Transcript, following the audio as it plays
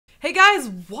guys,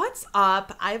 what's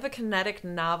up? I have a kinetic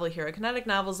novel here. A kinetic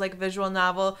novel is like a visual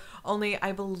novel, only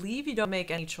I believe you don't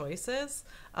make any choices.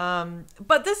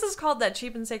 But this is called That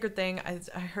Cheap and Sacred Thing.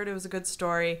 I heard it was a good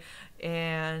story,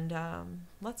 and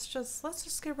let's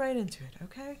just get right into it,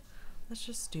 okay? Let's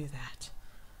just do that.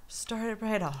 Start it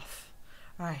right off.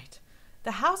 All right.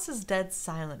 The house is dead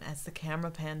silent as the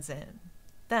camera pans in.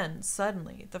 Then,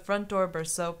 suddenly, the front door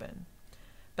bursts open.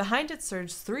 Behind it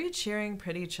surge 3 cheering,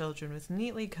 pretty children with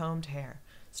neatly combed hair,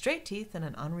 straight teeth, and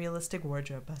an unrealistic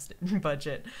wardrobe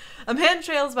budget. A man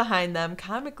trails behind them,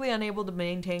 comically unable to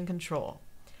maintain control.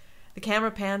 The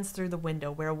camera pans through the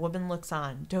window where a woman looks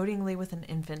on, dotingly with an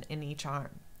infant in each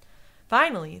arm.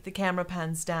 Finally, the camera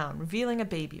pans down, revealing a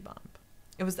baby bump.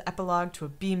 It was the epilogue to a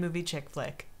B-movie chick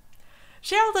flick.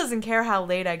 Cheryl doesn't care how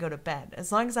late I go to bed,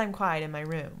 as long as I'm quiet in my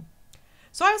room.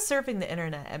 So I was surfing the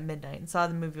internet at midnight and saw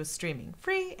the movie was streaming,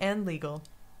 free and legal.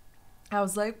 I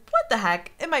was like, what the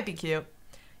heck? It might be cute.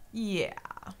 Yeah.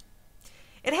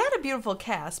 It had a beautiful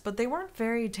cast, but they weren't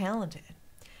very talented.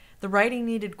 The writing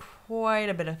needed quite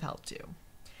a bit of help too.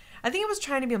 I think it was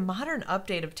trying to be a modern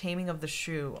update of Taming of the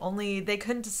Shrew, only they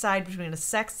couldn't decide between a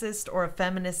sexist or a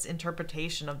feminist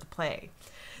interpretation of the play.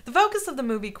 The focus of the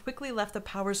movie quickly left the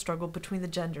power struggle between the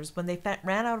genders when they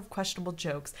ran out of questionable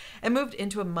jokes and moved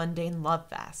into a mundane love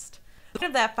fest. The point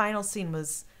of that final scene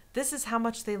was, this is how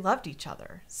much they loved each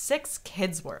other. 6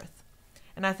 kids worth.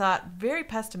 And I thought, very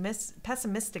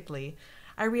pessimistically,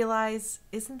 I realized,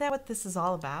 isn't that what this is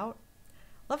all about?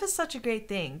 Love is such a great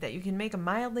thing that you can make a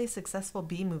mildly successful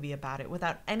B-movie about it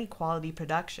without any quality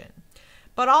production.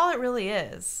 But all it really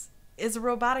is a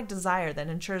robotic desire that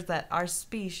ensures that our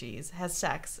species has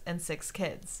sex and 6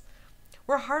 kids.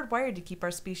 We're hardwired to keep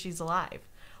our species alive.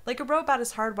 Like a robot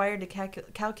is hardwired to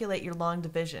calculate your long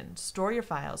division, store your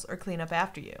files, or clean up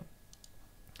after you.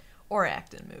 Or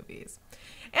act in movies.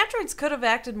 Androids could have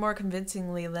acted more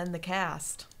convincingly than the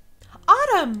cast.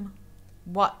 Autumn!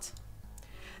 What?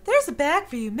 There's a bag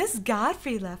for you. Miss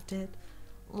Godfrey left it.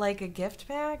 Like a gift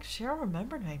bag? Cheryl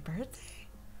remembered my birthday?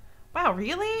 Wow,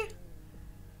 really?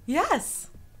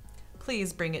 Yes.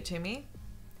 Please bring it to me.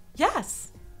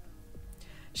 Yes.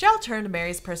 Cheryl turned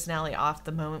Mary's personality off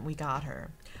the moment we got her.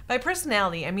 By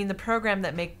personality, I mean the program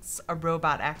that makes a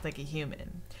robot act like a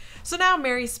human. So now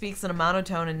Mary speaks in a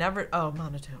monotone and never... Oh,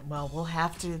 monotone. Well, we'll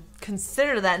have to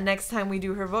consider that next time we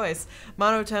do her voice.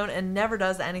 Monotone and never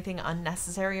does anything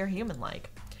unnecessary or human-like.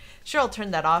 Cheryl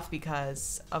turned that off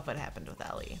because of what happened with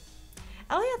Ellie.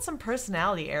 Ellie had some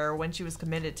personality error when she was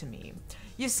committed to me.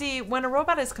 You see, when a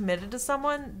robot is committed to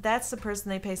someone, that's the person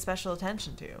they pay special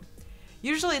attention to.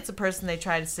 Usually it's a person they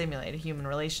try to simulate a human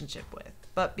relationship with.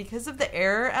 But because of the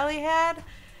error Ellie had,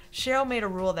 Cheryl made a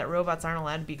rule that robots aren't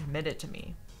allowed to be committed to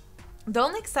me. The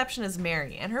only exception is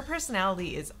Mary, and her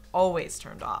personality is always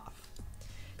turned off.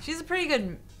 She's a pretty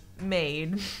good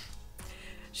maid.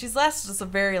 She's lasted us a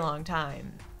very long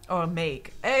time. Oh,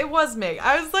 make. It was make.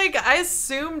 I was like, I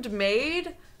assumed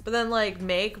maid, but then like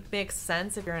make makes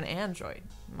sense if you're an android.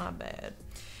 My bad.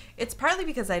 It's partly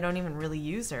because I don't even really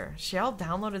use her. Cheryl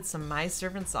downloaded some My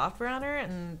Servant software on her,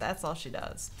 and that's all she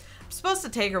does. I'm supposed to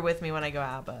take her with me when I go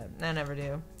out, but I never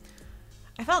do.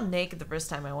 I felt naked the first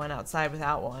time I went outside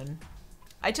without one.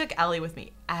 I took Ellie with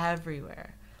me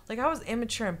everywhere. Like I was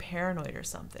immature and paranoid or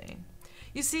something.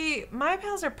 You see, my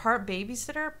pals are part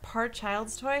babysitter, part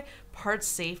child's toy, part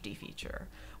safety feature.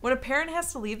 When a parent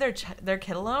has to leave their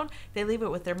kid alone, they leave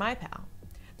it with their my pal.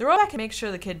 The robot can make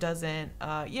sure the kid doesn't,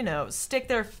 stick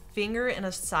their finger in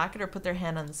a socket or put their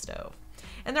hand on the stove.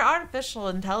 And their artificial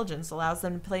intelligence allows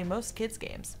them to play most kids'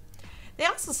 games. They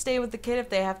also stay with the kid if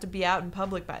they have to be out in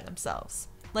public by themselves.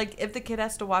 Like if the kid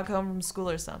has to walk home from school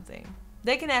or something.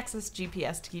 They can access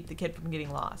GPS to keep the kid from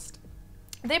getting lost.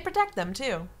 They protect them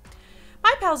too.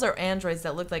 My pals are androids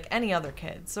that look like any other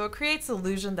kid, so it creates the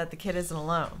illusion that the kid isn't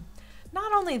alone.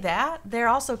 Not only that, they're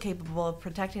also capable of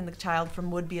protecting the child from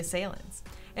would-be assailants,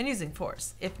 and using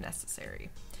force, if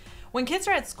necessary. When kids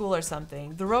are at school or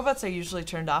something, the robots are usually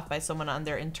turned off by someone on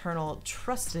their internal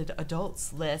trusted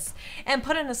adults list and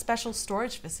put in a special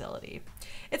storage facility.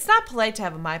 It's not polite to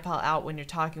have a MyPal out when you're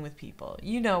talking with people.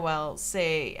 You know, well,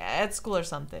 say, at school or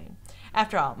something.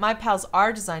 After all, MyPals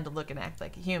are designed to look and act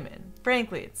like a human.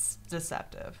 Frankly, it's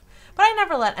deceptive. But I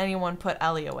never let anyone put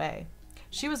Ellie away.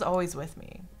 She was always with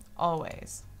me.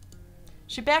 Always.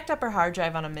 She backed up her hard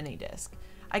drive on a mini disc.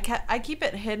 I keep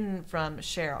it hidden from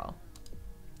Cheryl.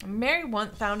 Mary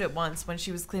found it once when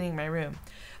she was cleaning my room,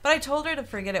 but I told her to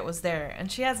forget it was there,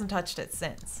 and she hasn't touched it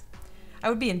since. I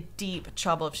would be in deep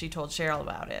trouble if she told Cheryl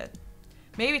about it.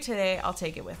 Maybe today I'll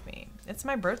take it with me. It's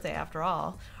my birthday after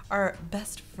all, our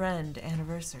best friend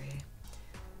anniversary.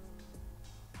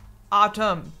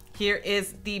 Autumn, Here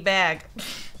is the bag.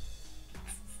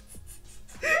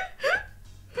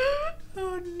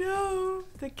 Oh no,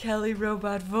 the Kelly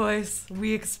robot voice.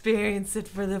 We experience it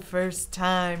for the first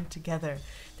time together.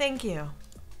 Thank you.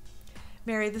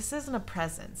 Mary, this isn't a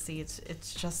present. See,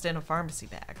 it's just in a pharmacy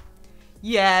bag.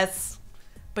 Yes,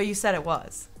 but you said it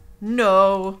was.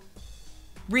 No.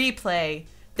 Replay.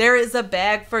 There is a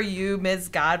bag for you. Ms.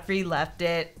 Godfrey left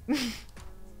it.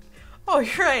 Oh,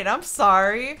 you're right. I'm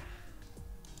sorry.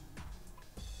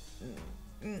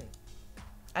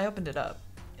 I opened it up.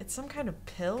 It's some kind of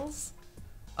pills?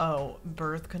 Oh,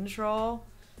 birth control?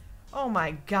 Oh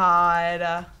my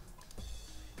god.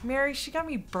 Mary, she got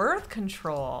me birth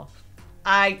control.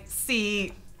 I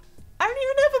see. I don't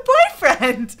even have a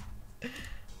boyfriend.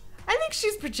 I think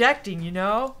she's projecting, you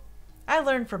know? I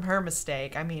learned from her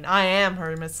mistake. I mean, I am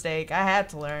her mistake. I had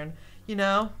to learn, you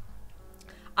know?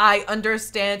 I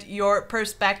understand your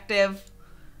perspective.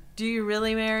 Do you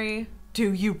really, Mary?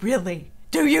 Do you really?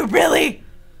 Do you really?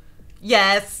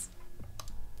 Yes.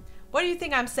 What do you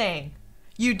think I'm saying?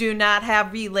 You do not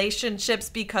have relationships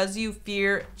because you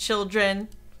fear children.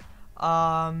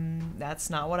 That's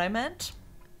not what I meant.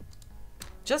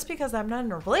 Just because I'm not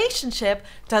in a relationship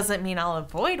doesn't mean I'll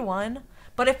avoid one.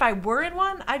 But if I were in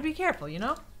one, I'd be careful, you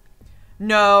know?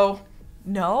 No.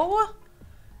 No?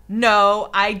 No,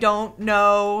 I don't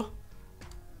know.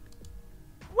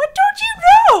 What don't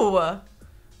you know?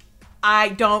 I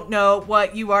don't know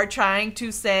what you are trying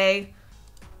to say.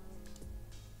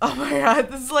 Oh my god,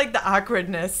 this is like the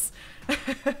awkwardness.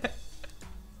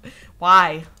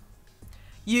 Why?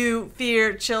 You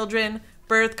fear children.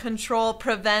 Birth control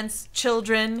prevents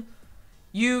children.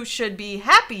 You should be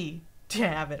happy to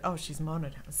have it. Oh, she's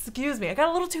moaning. Excuse me, I got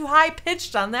a little too high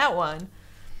pitched on that one.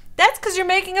 That's because you're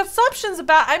making assumptions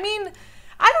about, I mean,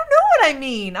 I don't know what I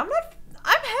mean. I'm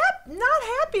not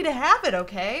happy to have it,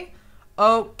 okay?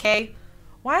 Okay.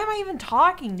 Why am I even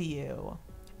talking to you?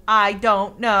 I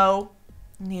don't know.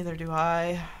 Neither do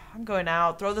I. I'm going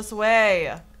out. Throw this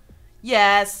away.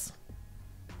 Yes.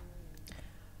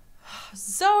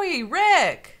 Zoe,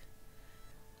 Rick.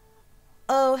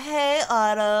 Oh, hey,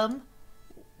 Autumn.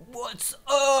 What's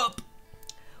up?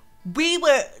 We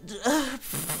were...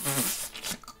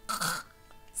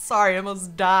 Sorry, I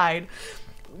almost died.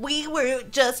 We were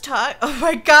just talking... Oh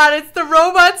my god, it's the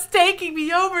robots taking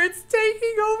me over. It's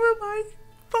taking over my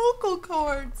vocal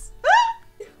cords.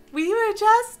 We were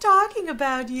just talking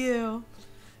about you.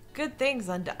 Good things,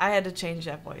 I had to change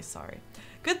that voice, sorry.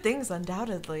 Good things,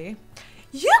 undoubtedly.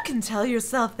 You can tell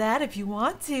yourself that if you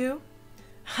want to.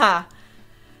 Ha.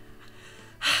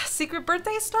 Secret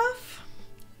birthday stuff?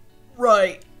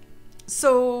 Right.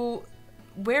 So,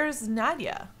 where's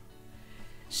Nadia?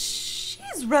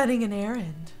 She's running an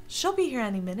errand. She'll be here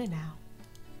any minute now.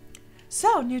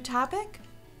 So, new topic?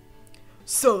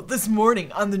 So, this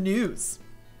morning on the news.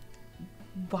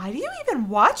 Why do you even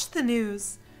watch the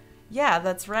news? Yeah,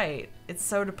 that's right. It's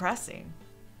so depressing.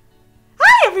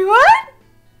 Hi, everyone!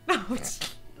 No,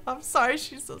 I'm sorry,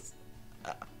 she's so...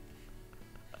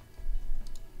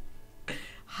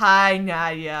 Hi,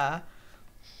 Nadia.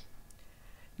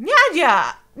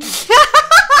 Nadia!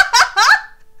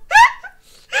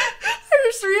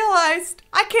 I just realized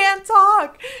I can't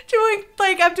talk.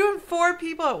 I'm doing 4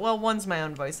 people. Well, one's my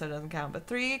own voice, so it doesn't count. But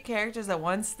 3 characters at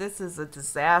once. This is a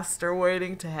disaster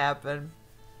waiting to happen.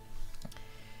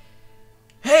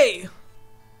 Hey!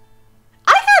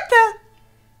 I got the...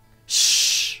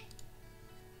 Shh!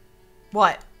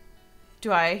 What?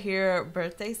 Do I hear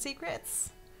birthday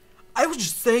secrets? I was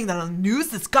just saying that on the news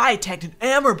this guy attacked an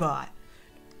Amerbot.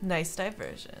 Nice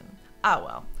diversion. Ah,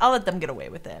 well. I'll let them get away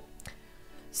with it.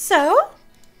 So?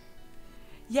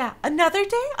 Yeah, another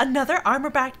day, another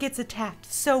Amerbot gets attacked.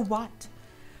 So what?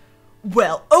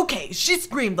 Well, okay, she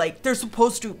screamed like they're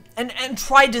supposed to and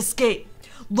tried to escape.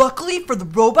 Luckily for the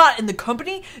robot and the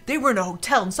company, they were in a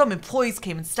hotel and some employees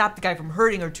came and stopped the guy from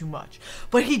hurting her too much.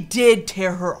 But he did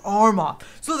tear her arm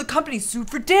off, so the company sued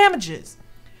for damages.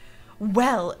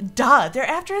 Well, duh, they're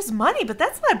after his money, but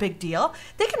that's not a big deal.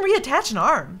 They can reattach an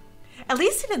arm. At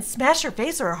least he didn't smash her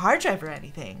face or her hard drive or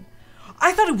anything.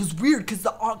 I thought it was weird because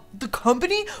the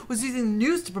company was using the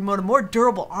news to promote a more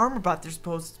durable Amerbot they're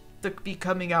supposed to be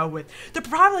coming out with. They're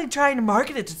probably trying to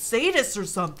market it to sadists or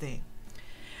something.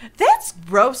 That's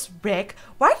gross, Rick.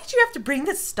 Why did you have to bring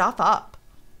this stuff up?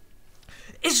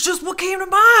 It's just what came to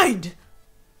mind.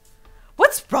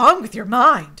 What's wrong with your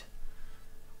mind?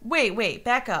 Wait,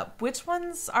 back up. Which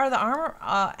ones are the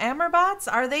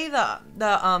Amerbots? Are they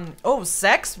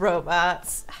sex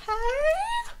robots?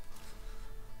 Hey?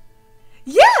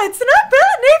 Yeah, it's an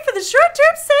umbrella name for the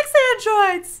short-term sex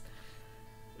androids.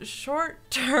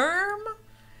 Short-term?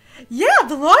 Yeah,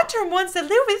 the long-term ones that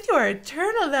live with you are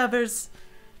eternal lovers.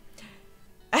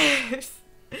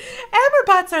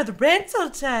 Amberbots are the rental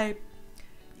type.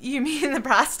 You mean the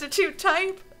prostitute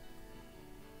type?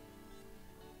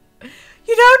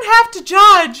 You don't have to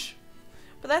judge.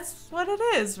 But that's what it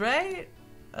is, right?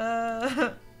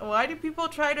 Why do people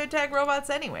try to attack robots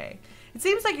anyway? It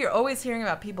seems like you're always hearing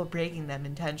about people breaking them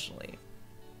intentionally.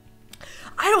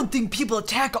 I don't think people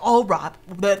attack all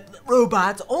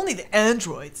robots, only the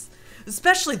androids.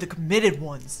 Especially the committed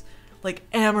ones. Like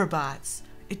Amberbots,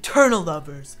 eternal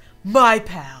lovers, my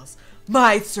pals,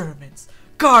 my servants,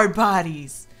 guard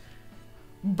bodies.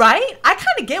 Right? I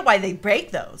kind of get why they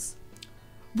break those.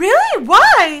 Really?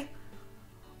 Why?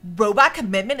 Robot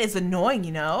commitment is annoying,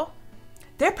 you know?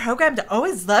 They're programmed to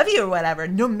always love you or whatever,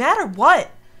 no matter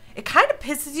what. It kind of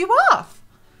pisses you off.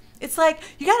 It's like,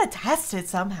 you gotta test it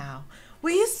somehow.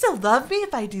 Will you still love me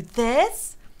if I do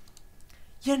this?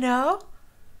 You know?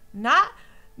 Not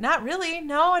really.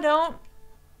 No, I don't.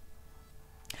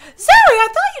 Zoe, I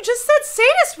thought you just said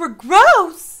sadists were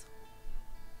gross.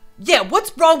 Yeah,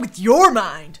 what's wrong with your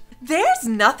mind? There's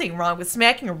nothing wrong with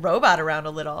smacking a robot around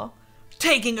a little.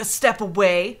 Taking a step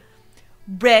away.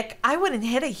 Rick, I wouldn't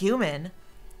hit a human.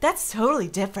 That's totally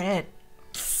different.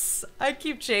 Psst, I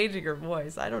keep changing her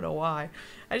voice. I don't know why.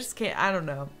 I just can't. I don't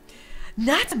know.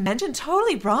 Not to mention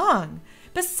totally wrong.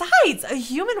 Besides, a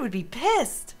human would be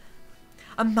pissed.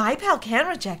 A my pal can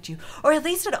reject you, or at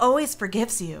least it always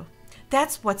forgives you.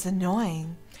 That's what's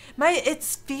annoying.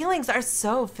 Its feelings are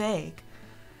so fake.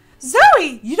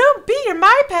 Zoe, you don't beat your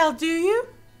my pal, do you?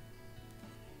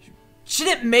 She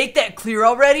didn't make that clear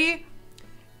already?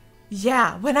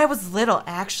 Yeah, when I was little,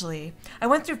 actually. I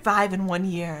went through 5 in 1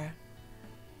 year.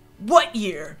 What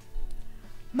year?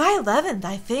 My 11th,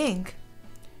 I think.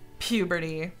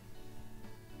 Puberty.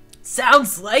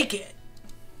 Sounds like it.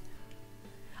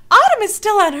 Autumn is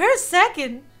still on her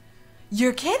 2nd.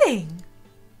 You're kidding.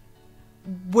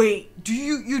 Wait,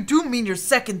 you do mean you're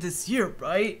 2nd this year,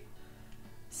 right?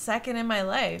 2nd in my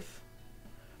life.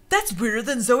 That's weirder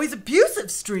than Zoe's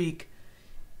abusive streak.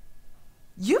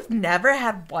 You've never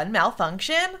had one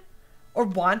malfunction? Or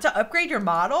want to upgrade your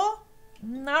model?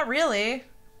 Not really.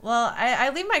 Well, I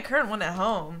leave my current one at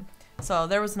home, so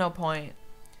there was no point.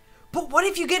 But what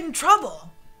if you get in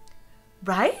trouble?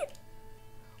 Right?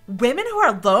 Women who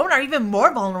are alone are even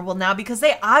more vulnerable now because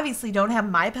they obviously don't have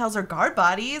my pals or guard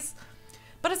bodies.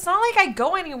 But it's not like I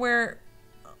go anywhere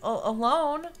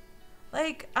alone.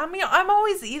 Like, I mean, I'm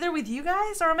always either with you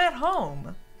guys or I'm at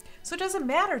home. So it doesn't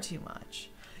matter too much.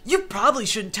 You probably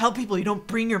shouldn't tell people you don't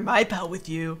bring your my pal with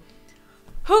you.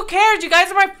 Who cares? You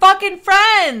guys are my fucking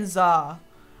friends. I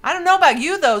don't know about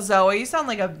you though, Zoe. You sound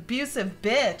like an abusive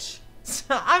bitch.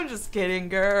 I'm just kidding,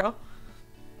 girl.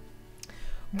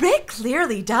 Rick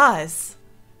clearly does.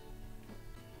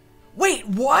 Wait,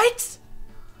 what?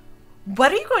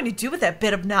 What are you going to do with that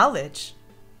bit of knowledge?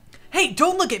 Hey,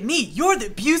 don't look at me. You're the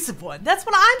abusive one. That's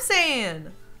what I'm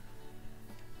saying.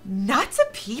 Not to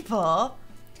people.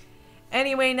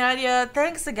 Anyway, Nadia,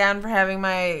 thanks again for having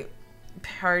my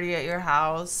party at your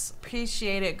house.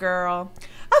 Appreciate it, girl.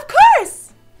 Of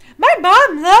course. My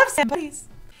mom loves parties.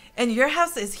 And your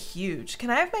house is huge. Can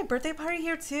I have my birthday party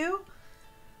here too?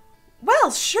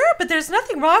 Well, sure, but there's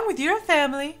nothing wrong with your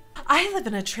family. I live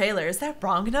in a trailer. Is that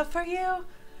wrong enough for you?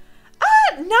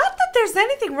 Not that there's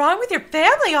anything wrong with your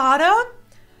family, Autumn.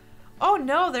 Oh,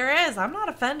 no, there is. I'm not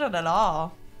offended at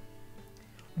all.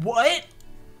 What?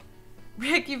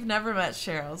 Rick, you've never met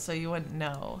Cheryl, so you wouldn't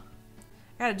know.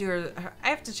 I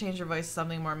have to change her voice to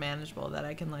something more manageable that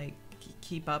I can, like,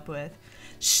 keep up with.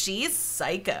 She's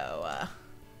psycho.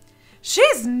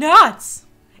 She's nuts.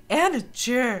 And a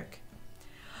jerk.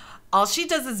 All she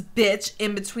does is bitch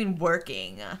in between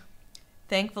working.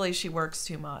 Thankfully, she works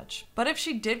too much. But if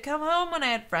she did come home when I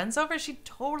had friends over, she'd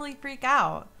totally freak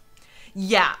out.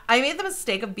 Yeah, I made the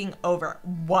mistake of being over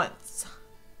once.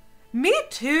 Me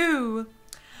too.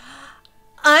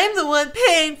 I'm the one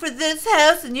paying for this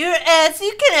house and your ass.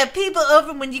 You can have people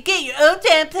over when you get your own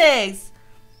damn place.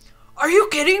 Are you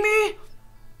kidding me?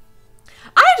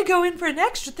 I had to go in for an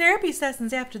extra therapy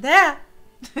sessions after that.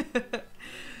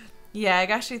 Yeah, I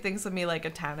guess she thinks of me like a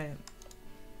tenant.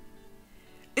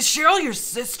 Is Cheryl your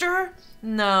sister?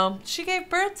 No, she gave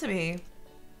birth to me.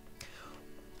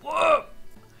 Whoa.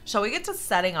 Shall we get to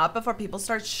setting up before people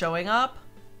start showing up?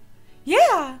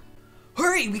 Yeah.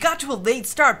 Hurry, we got to a late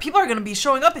start. People are going to be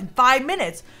showing up in 5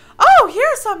 minutes. Oh, here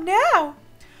are some now.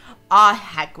 Ah,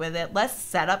 heck with it. Let's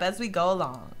set up as we go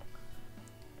along.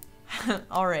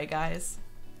 All right, guys.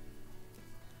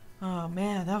 Oh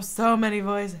man, that was so many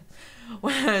voices.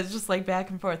 It's just like back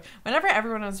and forth. Whenever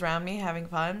everyone is around me having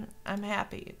fun, I'm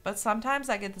happy. But sometimes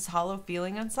I get this hollow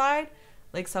feeling inside,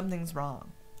 like something's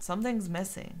wrong. Something's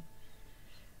missing.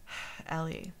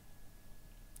 Ellie.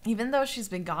 Even though she's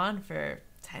been gone for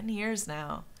 10 years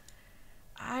now,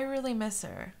 I really miss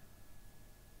her.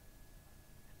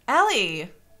 Ellie!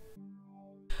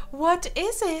 What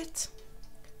is it?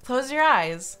 Close your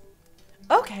eyes.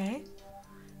 Okay.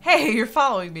 Hey, you're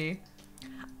following me.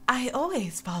 I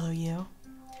always follow you.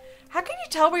 How can you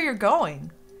tell where you're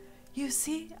going? You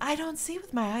see, I don't see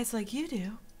with my eyes like you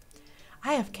do.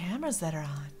 I have cameras that are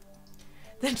on.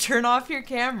 Then turn off your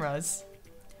cameras.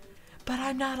 But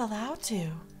I'm not allowed to.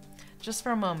 Just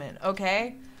for a moment,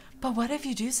 okay? But what if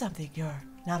you do something you're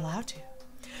not allowed to?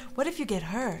 What if you get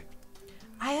hurt?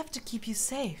 I have to keep you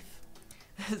safe.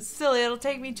 Silly, it'll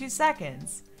take me 2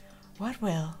 seconds. What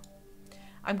will?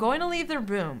 I'm going to leave the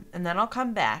room, and then I'll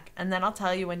come back, and then I'll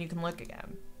tell you when you can look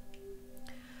again.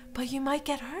 But you might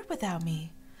get hurt without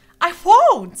me. I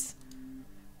won't!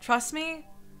 Trust me?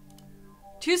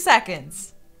 2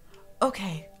 seconds.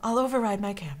 Okay, I'll override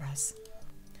my cameras.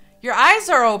 Your eyes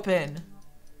are open.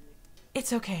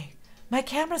 It's okay. My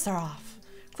cameras are off.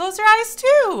 Close your eyes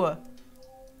too.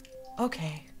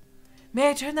 Okay. May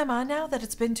I turn them on now that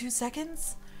it's been 2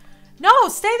 seconds? No,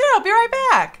 stay there. I'll be right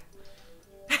back.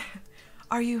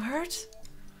 Are you hurt?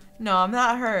 No, I'm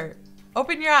not hurt.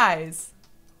 Open your eyes.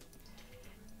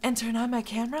 And turn on my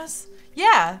cameras?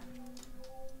 Yeah.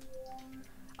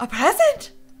 A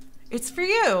present? It's for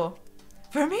you.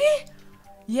 For me?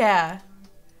 Yeah.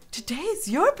 Today's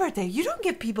your birthday. You don't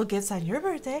give people gifts on your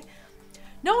birthday.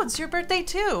 No, it's your birthday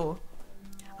too.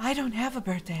 I don't have a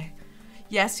birthday.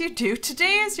 Yes, you do.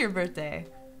 Today is your birthday.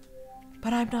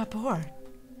 But I'm not born.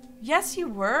 Yes, you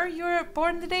were. You were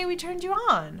born the day we turned you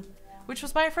on, which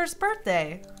was my first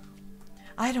birthday.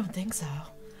 I don't think so.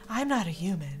 I'm not a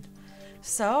human.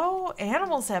 So,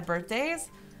 animals have birthdays,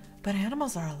 but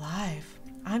animals are alive.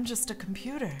 I'm just a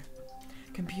computer.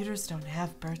 Computers don't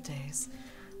have birthdays.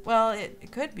 Well,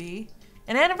 it could be.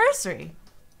 An anniversary.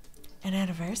 An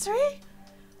anniversary?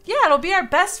 Yeah, it'll be our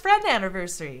best friend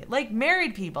anniversary. Like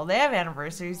married people, they have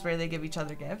anniversaries where they give each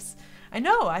other gifts. I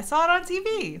know, I saw it on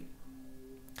TV.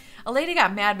 A lady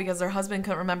got mad because her husband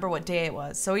couldn't remember what day it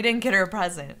was, so he didn't get her a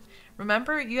present.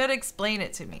 Remember? You had to explain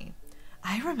it to me.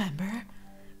 I remember.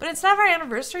 But instead of our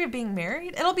anniversary of being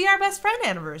married, it'll be our best friend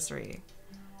anniversary.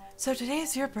 So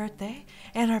today's your birthday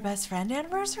and our best friend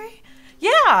anniversary?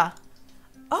 Yeah!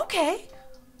 Okay.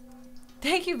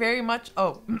 Thank you very much.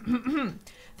 Oh,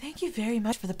 thank you very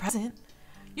much for the present.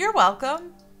 You're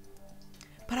welcome.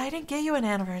 But I didn't get you an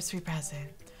anniversary present.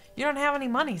 You don't have any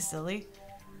money, silly.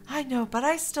 I know, but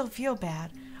I still feel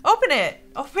bad. Open it!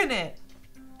 Open it!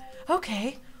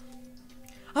 Okay.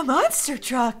 A monster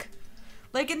truck!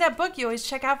 Like in that book you always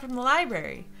check out from the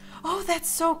library. Oh, that's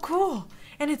so cool.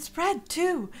 And it's red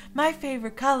too. My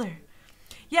favorite color.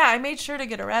 Yeah, I made sure to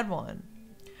get a red one.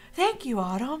 Thank you,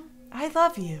 Autumn. I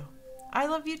love you. I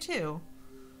love you too.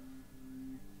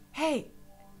 Hey,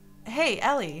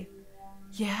 Ellie.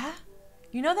 Yeah?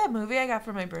 You know that movie I got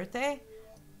for my birthday?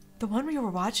 The one we were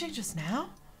watching just now?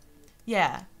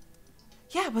 Yeah.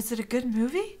 Yeah, was it a good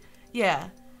movie? Yeah.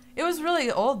 It was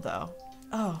really old though.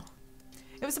 Oh.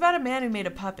 It was about a man who made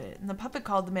a puppet, and the puppet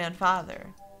called the man father.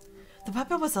 The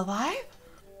puppet was alive?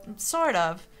 Sort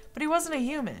of, but he wasn't a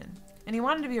human, and he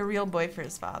wanted to be a real boy for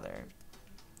his father.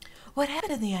 What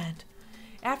happened in the end?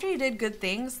 After he did good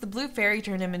things, the blue fairy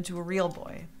turned him into a real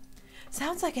boy.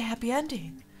 Sounds like a happy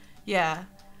ending. Yeah,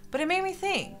 but it made me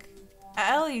think.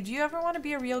 Ellie, do you ever want to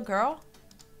be a real girl?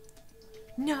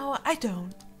 No, I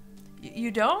don't. You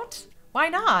don't? Why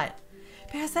not?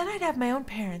 Because then I'd have my own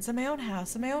parents and my own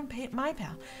house and my own my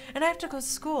pal, and I have to go to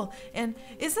school, and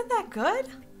isn't that good?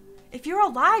 If you were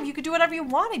alive, you could do whatever you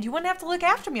wanted. You wouldn't have to look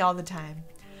after me all the time.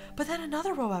 But then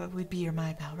another robot would be your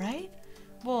my pal, right?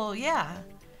 Well, yeah.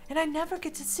 And I'd never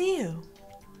get to see you.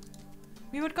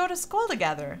 We would go to school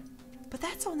together. But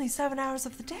that's only 7 hours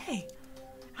of the day.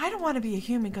 I don't want to be a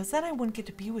human because then I wouldn't get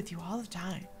to be with you all the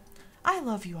time. I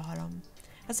love you, Autumn.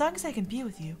 As long as I can be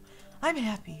with you, I'm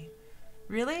happy.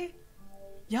 Really?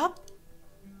 Yup.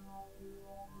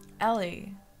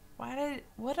 Ellie, what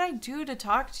did I do to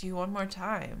talk to you one more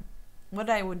time? What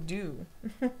I would do?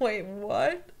 Wait,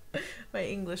 what? My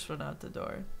English went out the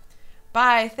door.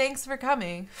 Bye, thanks for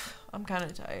coming. I'm kind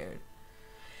of tired.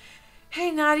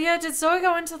 Hey, Nadia, did Zoe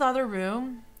go into the other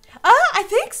room? I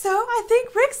think so. I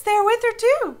think Rick's there with her,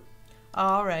 too.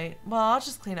 All right. Well, I'll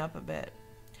just clean up a bit.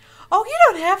 Oh, you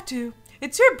don't have to.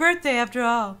 It's your birthday after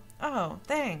all. Oh,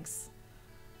 thanks.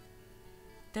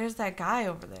 There's that guy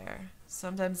over there.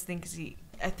 Sometimes thinks he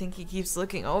I think he keeps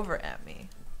looking over at me.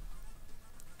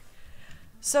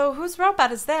 So whose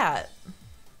robot is that?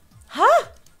 Huh?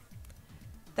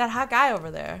 That hot guy over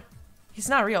there. He's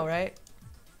not real, right?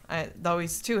 Though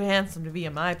he's too handsome to be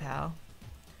my pal.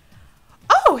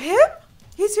 Oh, him?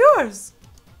 He's yours.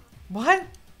 What?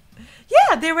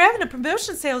 Yeah, they were having a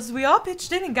promotion sale, so we all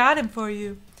pitched in and got him for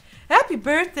you. Happy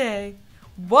birthday.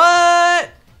 What?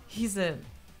 He's an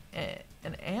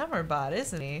Amerbot,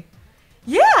 isn't he?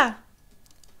 Yeah.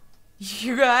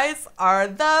 You guys are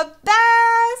the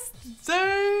best.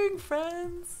 Dang,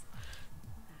 friends.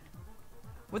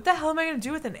 What the hell am I going to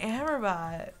do with an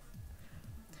Amerbot?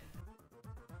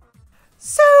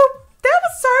 So, that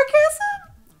was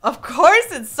sarcasm? Of course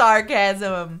it's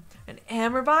sarcasm. An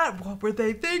Amerbot? What were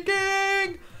they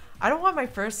thinking? I don't want my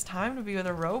first time to be with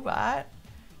a robot.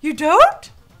 You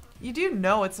don't? You do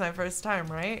know it's my first time,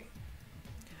 right?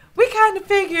 We kind of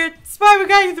figured. That's why we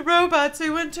got you the robot, so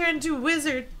you wouldn't turn into a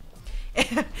wizard.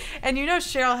 And you know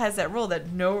Cheryl has that rule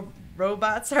that no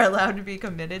robots are allowed to be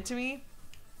committed to me.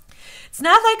 It's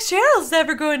not like Cheryl's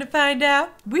ever going to find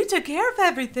out. We took care of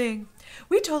everything.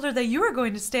 We told her that you were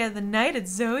going to stay the night at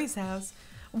Zoe's house.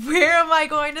 Where am I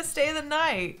going to stay the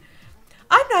night?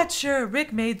 I'm not sure.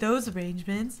 Rick made those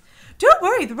arrangements. Don't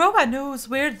worry, the robot knows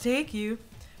where to take you.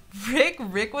 Rick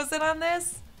was in on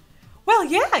this? Well,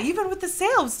 yeah, even with the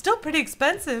sale, it was still pretty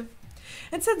expensive.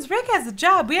 And since Rick has a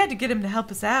job, we had to get him to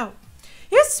help us out.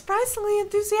 He was surprisingly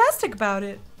enthusiastic about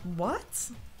it.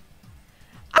 What?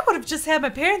 I would have just had my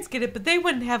parents get it, but they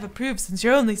wouldn't have approved since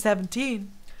you're only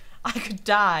 17. I could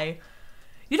die.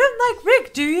 You don't like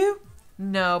Rick, do you?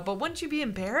 No, but wouldn't you be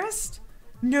embarrassed?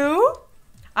 No.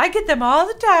 I get them all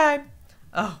the time.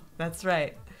 Oh, that's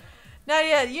right. Now,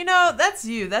 yeah, you know, that's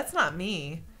you. That's not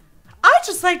me. I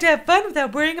just like to have fun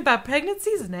without worrying about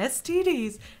pregnancies and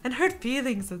STDs and hurt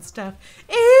feelings and stuff.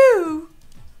 Ew.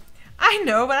 I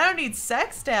know, but I don't need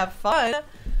sex to have fun.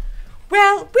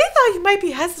 Well, we thought you might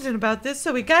be hesitant about this,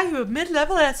 so we got you a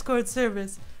mid-level escort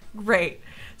service. Great.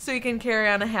 So you can carry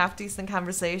on a half-decent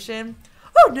conversation?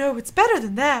 Oh, no, it's better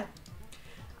than that.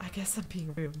 I guess I'm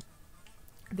being rude.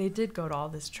 They did go to all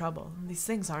this trouble. These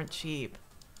things aren't cheap.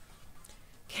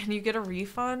 Can you get a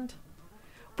refund?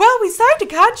 Well, we signed a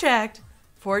contract.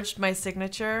 Forged my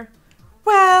signature?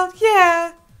 Well,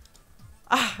 yeah.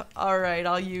 All right,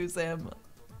 I'll use him.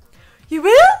 You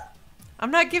will?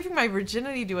 I'm not giving my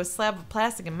virginity to a slab of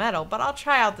plastic and metal, but I'll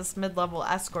try out this mid-level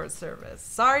escort service.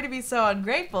 Sorry to be so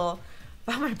ungrateful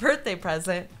about my birthday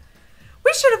present.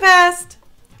 We should have asked.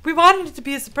 We wanted it to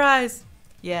be a surprise.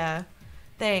 Yeah,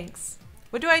 thanks.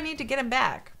 What do I need to get him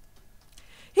back?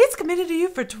 He's committed to you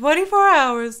for 24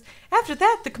 hours. After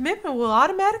that, the commitment will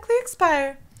automatically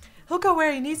expire. He'll go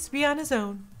where he needs to be on his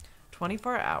own.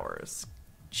 24 hours.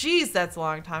 Jeez, that's a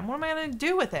long time. What am I going to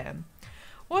do with him?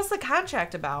 What's the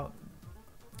contract about?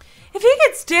 If he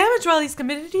gets damaged while he's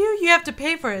committed to you, you have to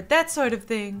pay for it. That sort of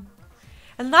thing.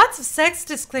 And lots of sex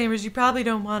disclaimers you probably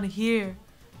don't want to hear.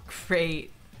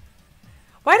 Great.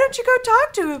 Why don't you go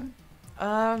talk to him?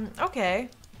 Okay.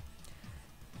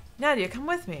 Nadia, come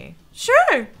with me.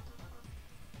 Sure.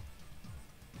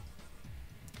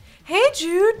 Hey,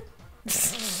 Jude.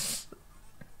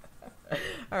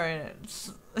 All right.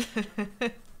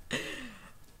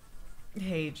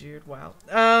 Hey, Jude. Wow.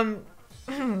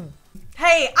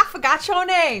 Hey, I forgot your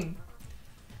name.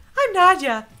 I'm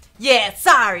Nadia. Yeah,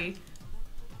 sorry.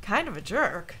 Kind of a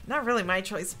jerk. Not really my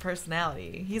choice of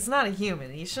personality. He's not a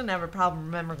human. He shouldn't have a problem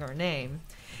remembering our name.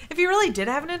 If he really did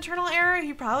have an internal error,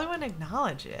 he probably wouldn't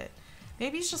acknowledge it.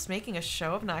 Maybe he's just making a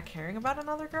show of not caring about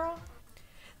another girl?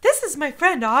 This is my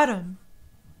friend Autumn.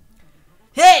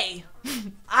 Hey!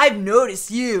 I've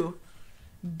noticed you.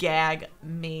 Gag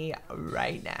me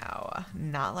right now.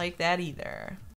 Not like that either.